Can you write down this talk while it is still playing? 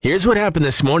Here's what happened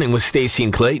this morning with Stacey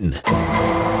and Clayton.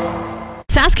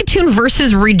 Saskatoon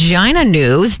versus Regina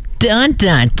news. Dun,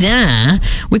 dun, dun.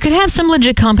 We could have some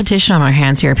legit competition on our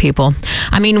hands here, people.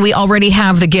 I mean, we already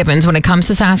have the givens when it comes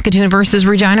to Saskatoon versus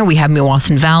Regina. We have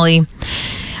Meewasin Valley.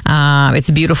 It's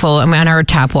beautiful, and our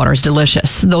tap water is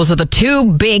delicious. Those are the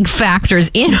two big factors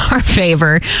in our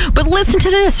favor. But listen to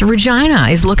this. Regina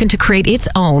is looking to create its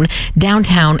own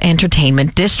downtown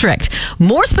entertainment district.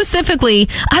 More specifically,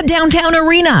 a downtown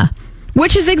arena,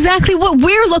 which is exactly what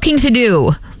we're looking to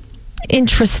do.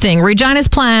 Interesting. Regina's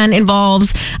plan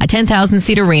involves a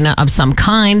 10,000-seat arena of some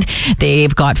kind.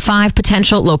 They've got 5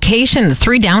 potential locations,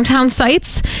 3 downtown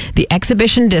sites, the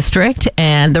exhibition district,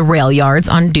 and the rail yards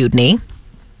on Dewdney.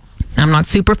 I'm not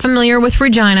super familiar with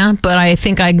Regina, but I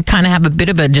think I kind of have a bit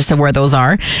of a gist of where those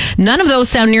are. None of those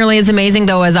sound nearly as amazing,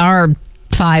 though, as our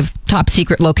 5 top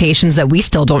secret locations that we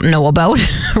still don't know about,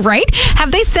 right?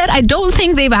 Have they said? I don't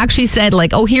think they've actually said,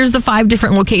 like, oh, here's the 5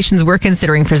 different locations we're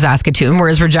considering for Saskatoon,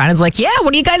 whereas Regina's like, yeah,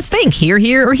 what do you guys think? Here,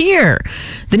 here, or here.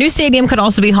 The new stadium could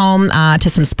also be home to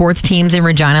some sports teams in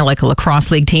Regina, like a lacrosse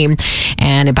league team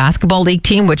and a basketball league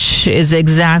team, which is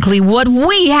exactly what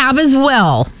we have as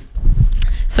well.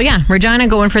 So yeah, Regina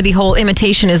going for the whole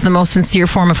imitation is the most sincere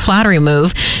form of flattery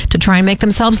move to try and make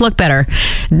themselves look better.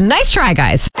 Nice try,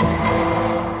 guys.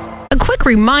 A quick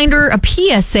reminder, a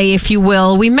PSA, if you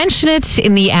will. We mention it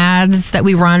in the ads that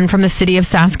we run from the city of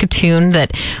Saskatoon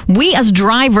that we as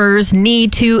drivers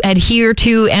need to adhere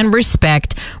to and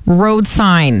respect road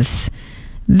signs.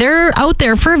 They're out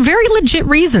there for very legit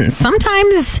reasons.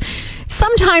 Sometimes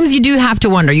you do have to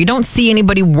wonder. You don't see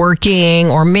anybody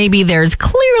working, or maybe there's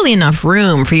clearly enough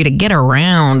room for you to get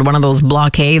around one of those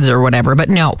blockades or whatever. But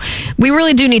no, we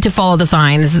really do need to follow the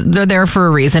signs. They're there for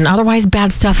a reason. Otherwise,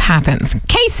 bad stuff happens.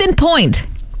 Case in point.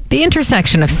 The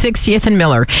intersection of 60th and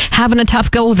Miller, having a tough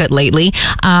go of it lately.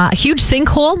 A huge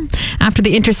sinkhole after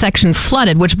the intersection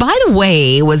flooded, which, by the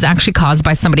way, was actually caused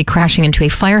by somebody crashing into a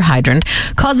fire hydrant,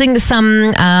 causing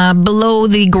some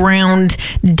below-the-ground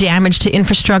damage to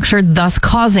infrastructure, thus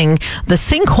causing the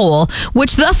sinkhole,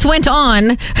 which thus went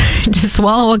on to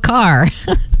swallow a car.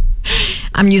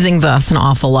 I'm using thus an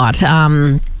awful lot.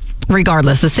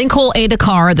 Regardless, the sinkhole ate a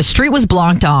car, the street was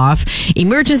blocked off,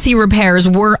 emergency repairs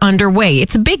were underway.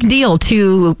 It's a big deal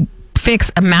to fix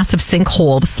a massive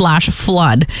sinkhole /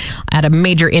 flood at a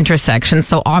major intersection.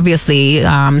 So obviously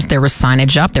there was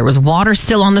signage up, there was water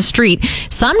still on the street.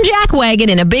 Some jackwagon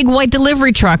in a big white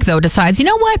delivery truck, though, decides, you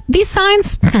know what, these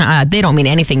signs, they don't mean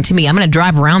anything to me. I'm going to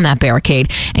drive around that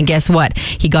barricade. And guess what?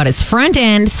 He got his front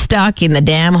end stuck in the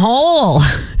damn hole.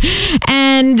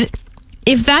 And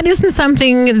if that isn't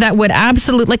something that would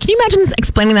absolutely, like, can you imagine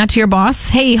explaining that to your boss?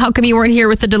 Hey, how come you weren't here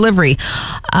with the delivery?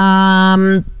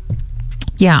 Yeah,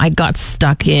 I got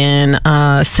stuck in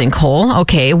a sinkhole.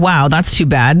 Okay, wow, that's too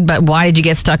bad. But why did you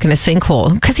get stuck in a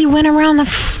sinkhole? Because he went around the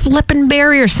flippin'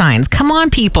 barrier signs. Come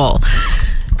on, people.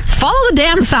 Follow the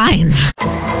damn signs.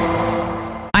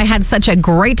 I had such a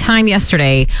great time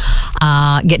yesterday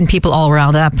getting people all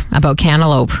riled up about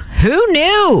cantaloupe. Who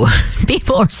knew?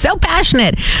 People are so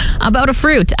passionate about a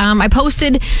fruit. I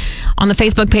posted on the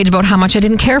Facebook page about how much I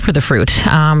didn't care for the fruit,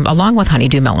 along with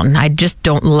honeydew melon. I just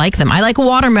don't like them. I like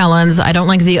watermelons. I don't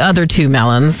like the other 2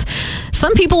 melons.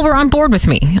 Some people were on board with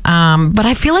me, but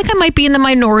I feel like I might be in the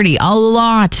minority a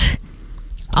lot.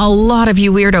 A lot of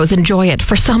you weirdos enjoy it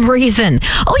for some reason.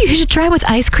 Oh, you should try it with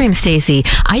ice cream, Stacey.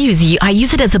 I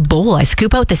use it as a bowl. I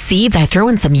scoop out the seeds. I throw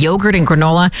in some yogurt and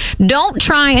granola. Don't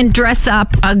try and dress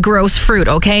up a gross fruit,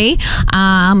 okay?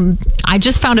 I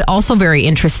just found it also very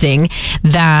interesting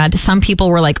that some people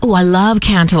were like, oh, I love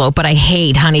cantaloupe, but I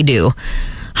hate honeydew.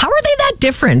 How are they that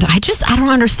different? I don't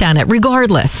understand it.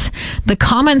 Regardless, the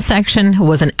comment section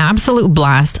was an absolute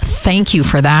blast. Thank you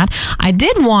for that. I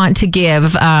did want to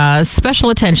give special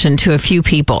attention to a few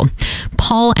people.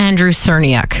 Paul Andrew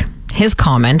Cerniak, his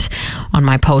comment on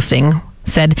my posting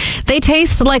said, they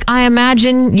taste like I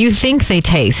imagine you think they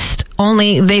taste,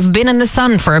 only they've been in the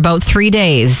sun for about 3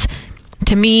 days.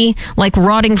 To me, like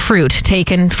rotting fruit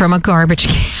taken from a garbage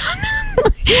can.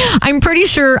 I'm pretty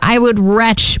sure I would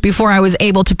retch before I was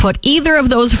able to put either of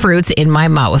those fruits in my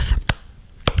mouth.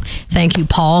 Thank you,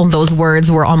 Paul. Those words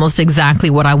were almost exactly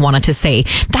what I wanted to say.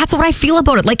 That's what I feel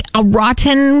about it. Like a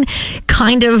rotten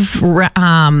kind of,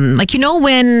 like, you know,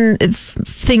 when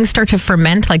things start to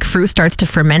ferment, like fruit starts to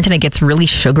ferment and it gets really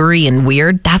sugary and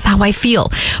weird. That's how I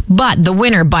feel. But the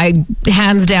winner by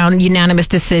hands down unanimous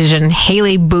decision,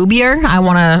 Haley Boubier.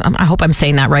 I hope I'm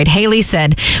saying that right. Haley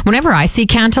said, whenever I see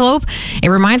cantaloupe, it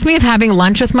reminds me of having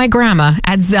lunch with my grandma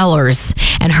at Zeller's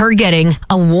and her getting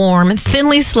a warm,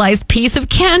 thinly sliced piece of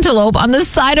cantaloupe on the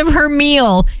side of her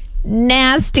meal.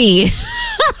 nasty.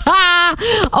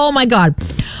 Oh my God.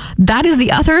 That is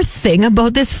the other thing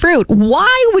about this fruit.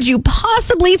 Why would you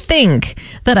possibly think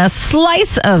that a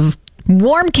slice of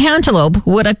warm cantaloupe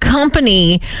would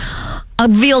accompany a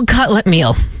veal cutlet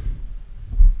meal?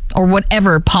 Or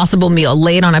whatever possible meal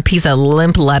laid on a piece of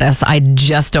limp lettuce. I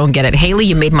just don't get it. Haley,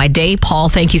 you made my day. Paul,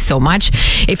 thank you so much.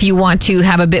 If you want to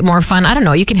have a bit more fun, I don't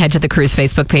know, you can head to the Cruise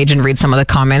Facebook page and read some of the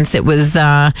comments. It was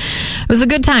a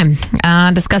good time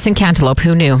discussing cantaloupe.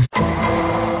 Who knew?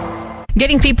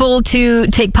 Getting people to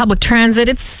take public transit,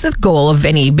 it's the goal of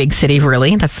any big city,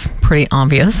 really. That's pretty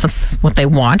obvious. That's what they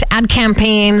want. Ad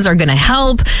campaigns are going to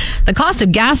help. The cost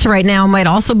of gas right now might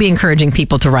also be encouraging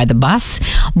people to ride the bus.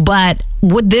 But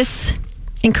would this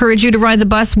encourage you to ride the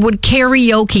bus? Would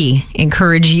karaoke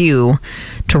encourage you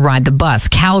to ride the bus?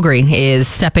 Calgary is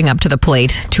stepping up to the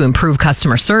plate to improve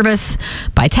customer service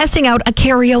by testing out a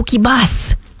karaoke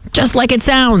bus. Just like it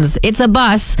sounds, it's a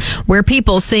bus where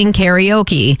people sing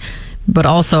karaoke, but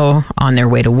also on their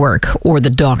way to work or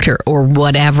the doctor or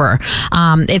whatever.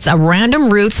 It's a random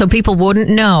route, so people wouldn't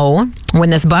know when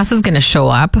this bus is going to show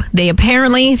up. They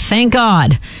apparently, thank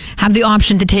God, have the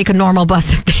option to take a normal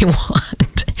bus if they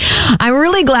want. I'm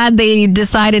really glad they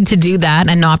decided to do that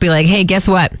and not be like, hey, guess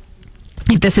what?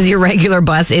 If this is your regular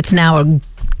bus, it's now a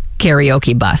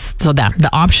karaoke bus. So that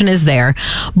the option is there,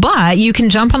 but you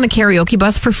can jump on the karaoke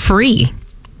bus for free.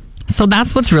 So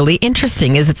that's what's really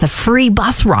interesting, is it's a free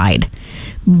bus ride,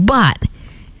 but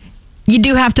you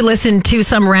do have to listen to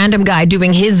some random guy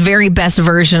doing his very best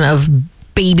version of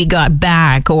Baby Got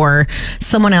Back, or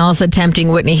someone else attempting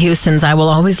Whitney Houston's I Will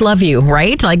Always Love You,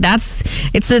 right? Like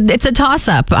it's a toss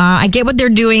up. I get what they're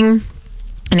doing,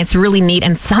 and it's really neat.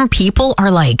 And some people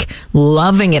are like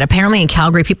loving it. Apparently in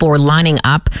Calgary, people were lining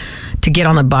up to get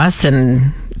on the bus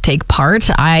and take part.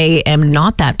 I am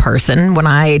not that person. When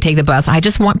I take the bus, I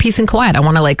just want peace and quiet. I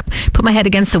want to like put my head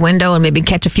against the window and maybe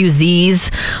catch a few Z's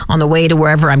on the way to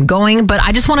wherever I'm going. But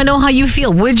I just want to know how you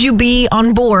feel. Would you be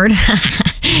on board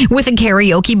with a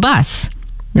karaoke bus?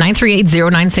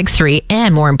 938-0963.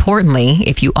 And more importantly,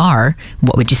 if you are,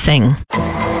 what would you sing?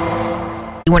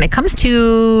 When it comes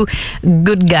to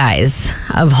good guys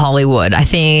of Hollywood, I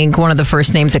think one of the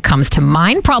first names that comes to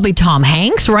mind, probably Tom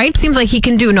Hanks, right? Seems like he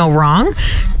can do no wrong.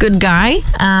 Good guy.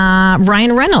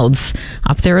 Ryan Reynolds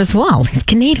up there as well. He's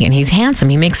Canadian. He's handsome.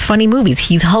 He makes funny movies.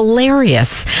 He's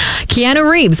hilarious. Keanu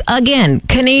Reeves, again,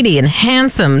 Canadian,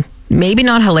 handsome. Maybe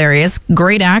not hilarious,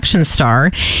 great action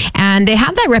star. And they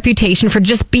have that reputation for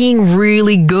just being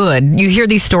really good. You hear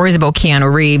these stories about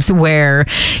Keanu Reeves where,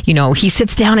 you know, he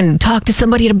sits down and talks to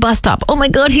somebody at a bus stop. Oh my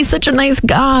God, he's such a nice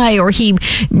guy. Or he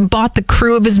bought the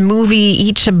crew of his movie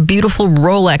each a beautiful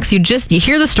Rolex. You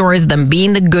hear the stories of them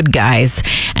being the good guys.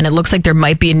 And it looks like there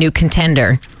might be a new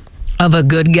contender of a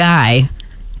good guy.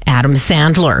 Adam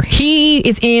Sandler. He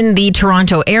is in the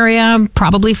Toronto area,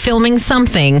 probably filming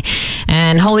something.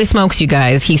 And holy smokes, you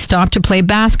guys, he stopped to play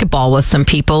basketball with some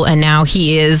people, and now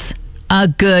he is a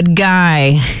good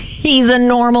guy. He's a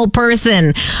normal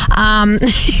person.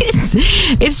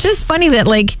 It's just funny that,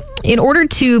 like, in order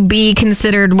to be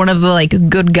considered one of the like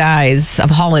good guys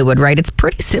of Hollywood, right? It's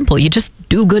pretty simple. You just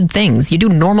do good things. You do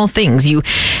normal things.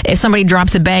 If somebody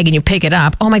drops a bag and you pick it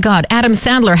up, oh my God, Adam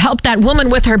Sandler helped that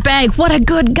woman with her bag. What a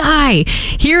good guy.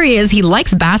 Here he is. He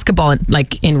likes basketball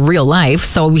like in real life.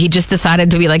 So he just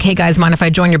decided to be like, hey guys, mind if I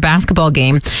join your basketball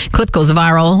game? Clip goes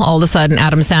viral. All of a sudden,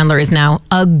 Adam Sandler is now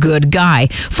a good guy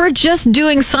for just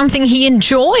doing something he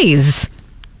enjoys.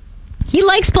 He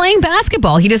likes playing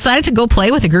basketball. He decided to go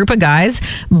play with a group of guys.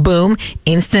 Boom,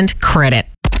 instant credit.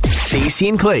 Stacey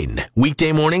and Clayton,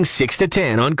 weekday mornings 6 to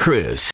 10 on Cruise.